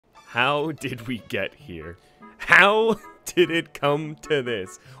How did we get here? How did it come to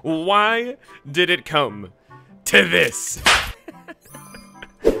this? Why did it come to this?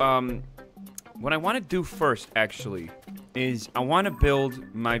 What I want to do first, actually, is I want to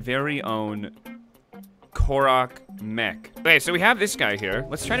build my very own Korok mech. Okay, so we have this guy here.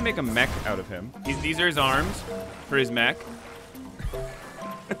 Let's try to make a mech out of him. These are his arms for his mech.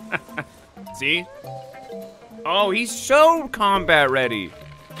 See? Oh, he's so combat ready.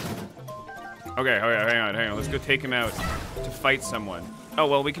 Okay, hang on. Let's go take him out to fight someone. Oh,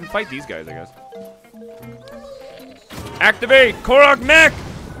 well, we can fight these guys, I guess. Activate Korok mech!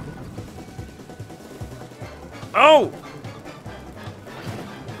 Oh!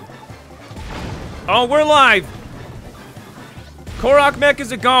 Oh, we're live! Korok mech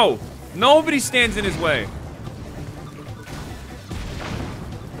is a go! Nobody stands in his way.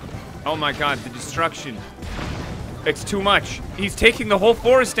 Oh my god, the destruction. It's too much. He's taking the whole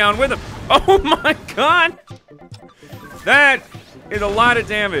forest down with him. Oh my god! That is a lot of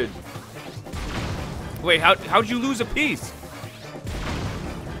damage. Wait, how'd you lose a piece?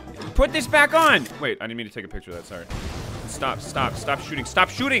 Put this back on! Wait, I didn't mean to take a picture of that, sorry. Stop shooting, stop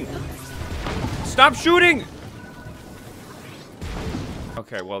shooting! Stop shooting!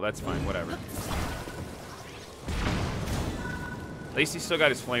 Okay, well, that's fine, whatever. At least he's still got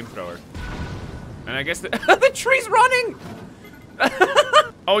his flamethrower. And I guess the tree's running!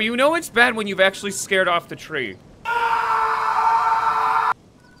 Oh, you know it's bad when you've actually scared off the tree.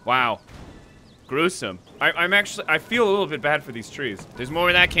 Wow. Gruesome. I feel a little bit bad for these trees. There's more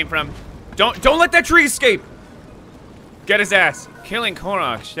where that came from. Don't let that tree escape! Get his ass. Killing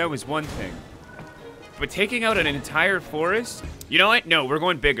Korok, that was one thing. But taking out an entire forest? You know what? No, we're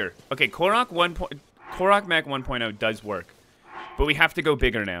going bigger. Okay, Korok Mech 1.0 does work. But we have to go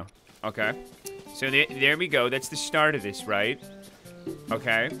bigger now. Okay. So there we go. That's the start of this, right?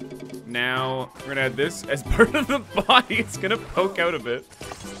 Okay. Now, we're gonna add this as part of the body. It's gonna poke out a bit.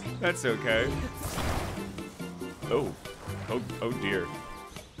 That's okay. Oh dear.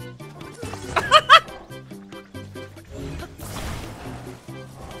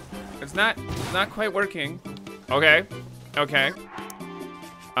 It's not quite working. Okay. Okay.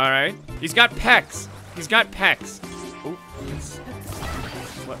 Alright. He's got pecs. He's got pecs. Oh,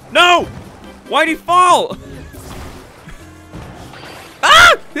 no! Why'd he fall?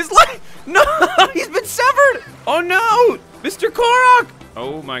 Ah! His leg! No! He's been severed! Oh no! Mr. Korok!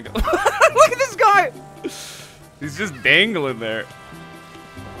 Oh my god. Look at this guy! He's just dangling there.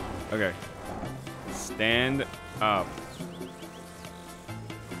 Okay. Stand up.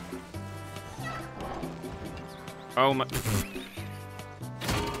 Oh my.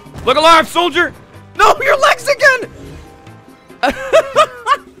 Look alive, soldier! No, your legs again!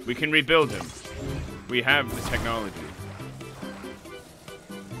 We can rebuild him. We have the technology.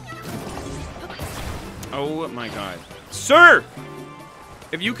 Oh my god. Sir!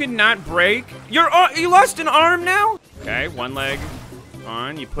 If you cannot break... you lost an arm now? Okay, one leg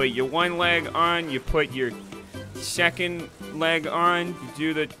on. You put your one leg on. You put your second leg on. You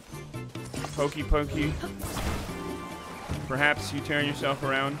do the pokey pokey. Perhaps you turn yourself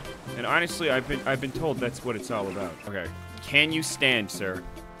around. And honestly, I've been told that's what it's all about. Okay. Can you stand, sir?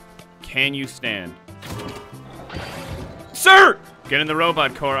 Can you stand? Sir! Get in the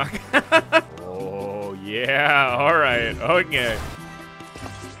robot, Korok. Oh, yeah. All right. Okay.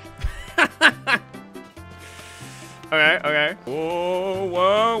 Okay. Whoa.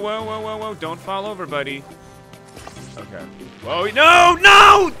 Don't fall over, buddy. Okay. Whoa, no!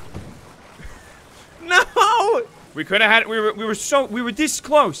 No! We could have had, we were this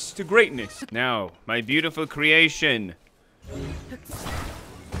close to greatness. Now, my beautiful creation.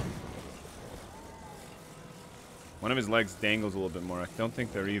 One of his legs dangles a little bit more. I don't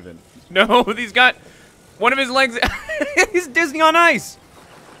think they're even. No, he's got one of his legs. He's Disney on Ice.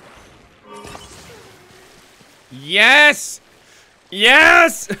 Yes!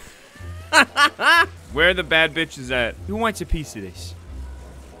 Yes! Where are the bad bitches at? Who wants a piece of this?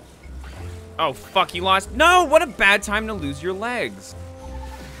 Oh, fuck, he lost. No, what a bad time to lose your legs.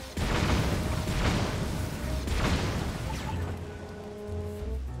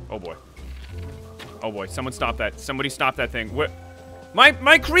 Oh, boy. Oh, boy, someone stop that. Somebody stop that thing. What?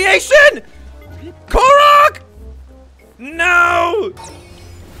 My creation! Korok! No!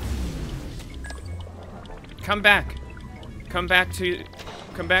 Come back. Come back to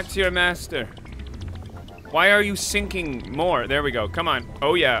your master. Why are you sinking more? There we go. Come on.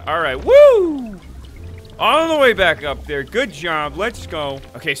 Oh, yeah. All right. Woo! All the way back up there. Good job. Let's go.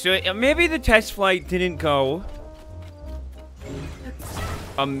 Okay, so maybe the test flight didn't go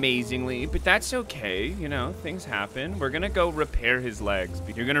amazingly, but that's okay. You know, things happen. We're gonna go repair his legs.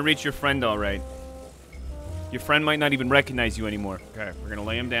 You're gonna reach your friend all right. Your friend might not even recognize you anymore. Okay, we're gonna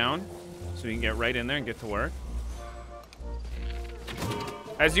lay him down so he can get right in there and get to work.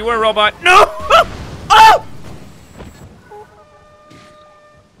 As you were, robot. No! Oh!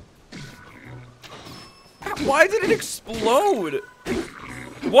 Why did it explode?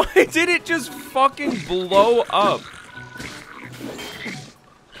 Why did it just fucking blow up?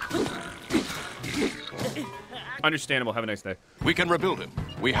 Understandable. Have a nice day. We can rebuild him.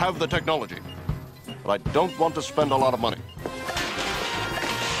 We have the technology. But I don't want to spend a lot of money.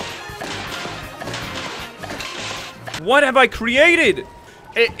 What have I created?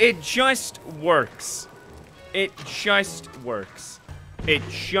 It just works. It just works. It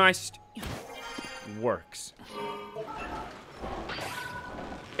just works.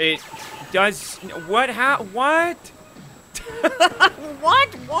 It does. What? How? What? What?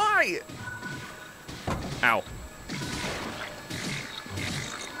 Why? Ow.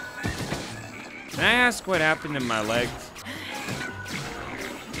 Can I ask what happened to my legs?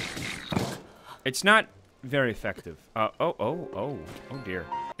 It's not very effective. Oh dear.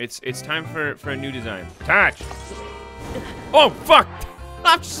 It's time for a new design. Touch. Oh fuck!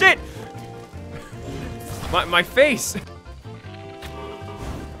 Oh shit! My face.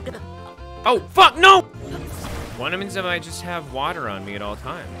 Oh fuck no! What happens if I just have water on me at all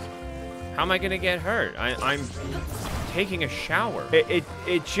times? How am I gonna get hurt? I'm taking a shower. It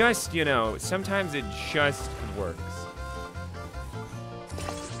just, you know, sometimes it just works.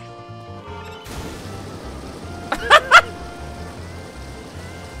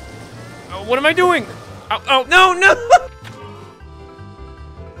 Oh, what am I doing? Oh, no, no!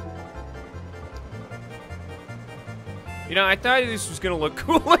 You know, I thought this was gonna look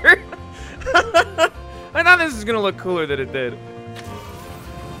cooler. I thought this was gonna look cooler than it did.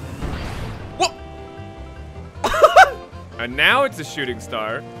 Whoa! And now it's a shooting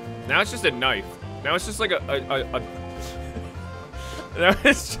star. Now it's just a knife. Now it's just like now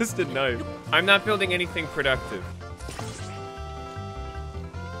it's just a knife. I'm not building anything productive.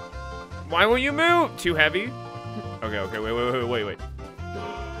 Why won't you move? Too heavy? Okay, wait.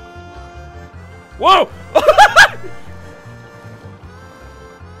 Whoa!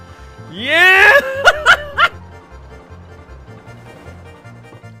 Yeah!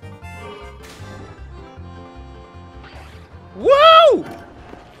 Whoa!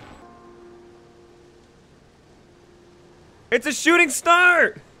 It's a shooting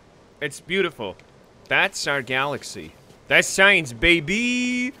star! It's beautiful. That's our galaxy. That's science,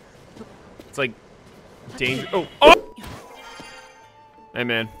 baby! It's like danger. Oh! Hey,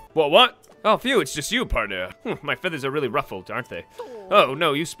 man. What? Oh, phew, it's just you, partner. My feathers are really ruffled, aren't they? Oh,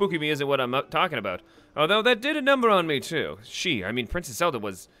 no, you spooky me isn't what I'm talking about. Although that did a number on me, too. Princess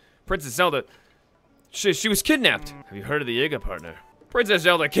Zelda, she was kidnapped. Have you heard of the Yiga, partner? Princess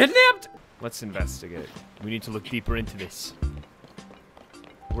Zelda kidnapped? Let's investigate. We need to look deeper into this.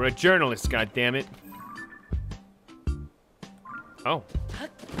 We're a journalist, goddammit. Oh.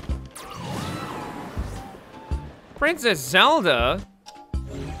 Princess Zelda?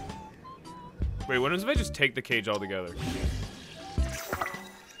 Wait, what if I just take the cage altogether?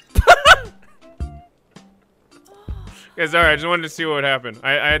 Okay, sorry, I just wanted to see what would happen.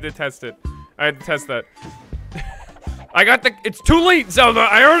 I had to test it. I had to test that. I got the- it's too late, Zelda!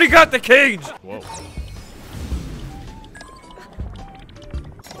 I already got the cage! Whoa.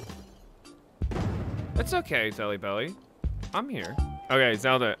 That's okay, Zelly Belly. I'm here. Okay,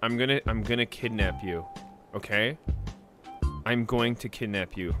 Zelda, I'm gonna kidnap you. Okay? I'm going to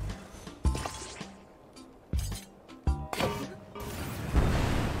kidnap you.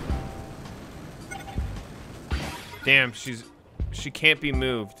 Damn, she can't be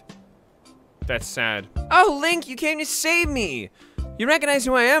moved. That's sad. Oh, Link, you came to save me! You recognize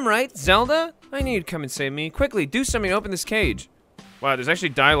who I am, right? Zelda? I knew you'd come and save me. Quickly, do something, open this cage. Wow, there's actually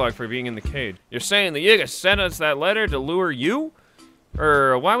dialogue for being in the cage. You're saying the Yiga sent us that letter to lure you?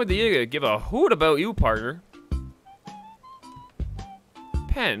 Or why would the Yiga give a hoot about you, partner?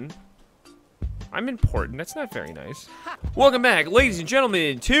 Pen? I'm important. That's not very nice. Welcome back, ladies and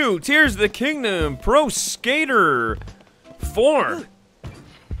gentlemen, to Tears of the Kingdom Pro Skater 4.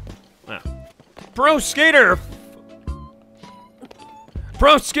 Pro Skater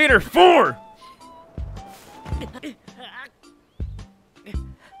 4!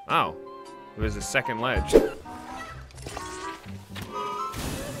 Oh, it was a second ledge.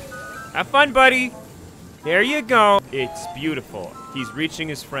 Have fun, buddy. There you go. It's beautiful. He's reaching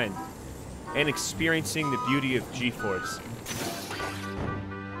his friend and experiencing the beauty of G-Force.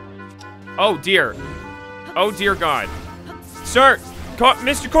 Oh dear. Oh dear God. Sir,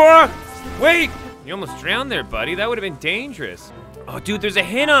 Mr. Korok! Wait! You almost drowned there, buddy. That would have been dangerous. Oh, dude, there's a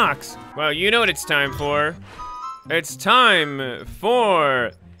Hinox. Well, you know what it's time for. It's time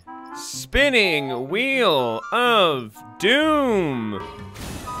for Spinning Wheel of Doom.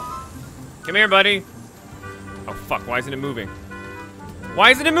 Come here, buddy. Oh, fuck. Why isn't it moving?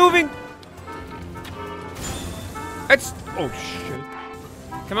 Why isn't it moving? It's... Oh, shit.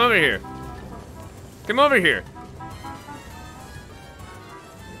 Come over here. Come over here.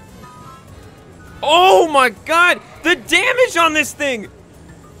 Oh, my God. The damage on this thing.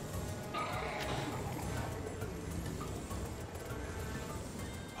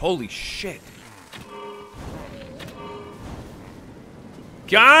 Holy shit.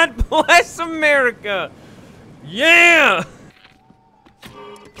 God bless America. Yeah.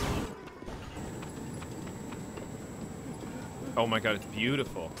 Oh my God, it's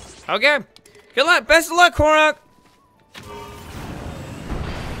beautiful. Okay. Good luck. Best of luck, Korok.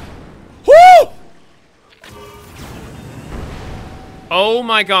 Woo! Oh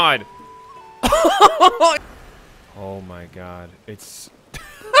my God. Oh my God. It's...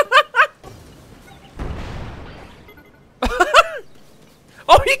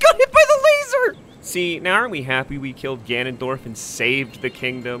 Oh, he got hit by the laser! See, now aren't we happy we killed Ganondorf and saved the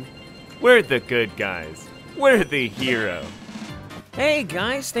kingdom? We're the good guys. We're the hero. Hey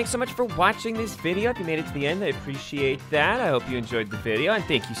guys, thanks so much for watching this video. If you made it to the end, I appreciate that. I hope you enjoyed the video, and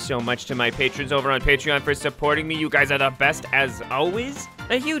thank you so much to my patrons over on Patreon for supporting me. You guys are the best as always.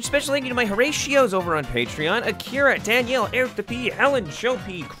 A huge special thank you to my Horatios over on Patreon. Akira, Danielle, Eric the P, Helen, Joe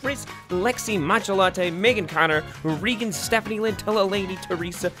P, Chris, Lexi, Matcha Latte, Megan Connor, Regan, Stephanie, Lintella, Lady,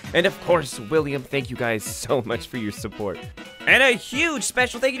 Teresa, and of course, William. Thank you guys so much for your support. And a huge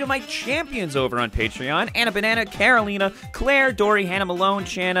special thank you to my champions over on Patreon. Anna Banana, Carolina, Claire, Dory, Hannah Malone,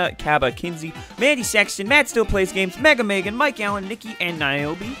 Shanna, Kaba, Kinsey, Mandy Sexton, Matt Still Plays Games, Mega Megan, Mike Allen, Nikki, and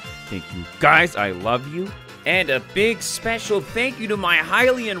Niobe. Thank you guys, I love you. And a big special thank you to my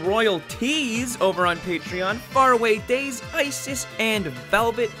Hylian royalties over on Patreon. Faraway Days, Isis, and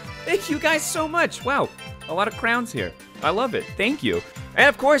Velvet. Thank you guys so much. Wow, a lot of crowns here. I love it. Thank you. And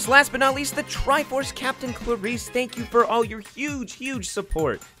of course, last but not least, the Triforce Captain Clarice. Thank you for all your huge, huge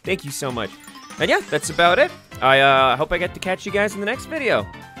support. Thank you so much. And yeah, that's about it. I hope I get to catch you guys in the next video.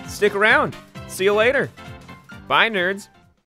 Stick around. See you later. Bye, nerds.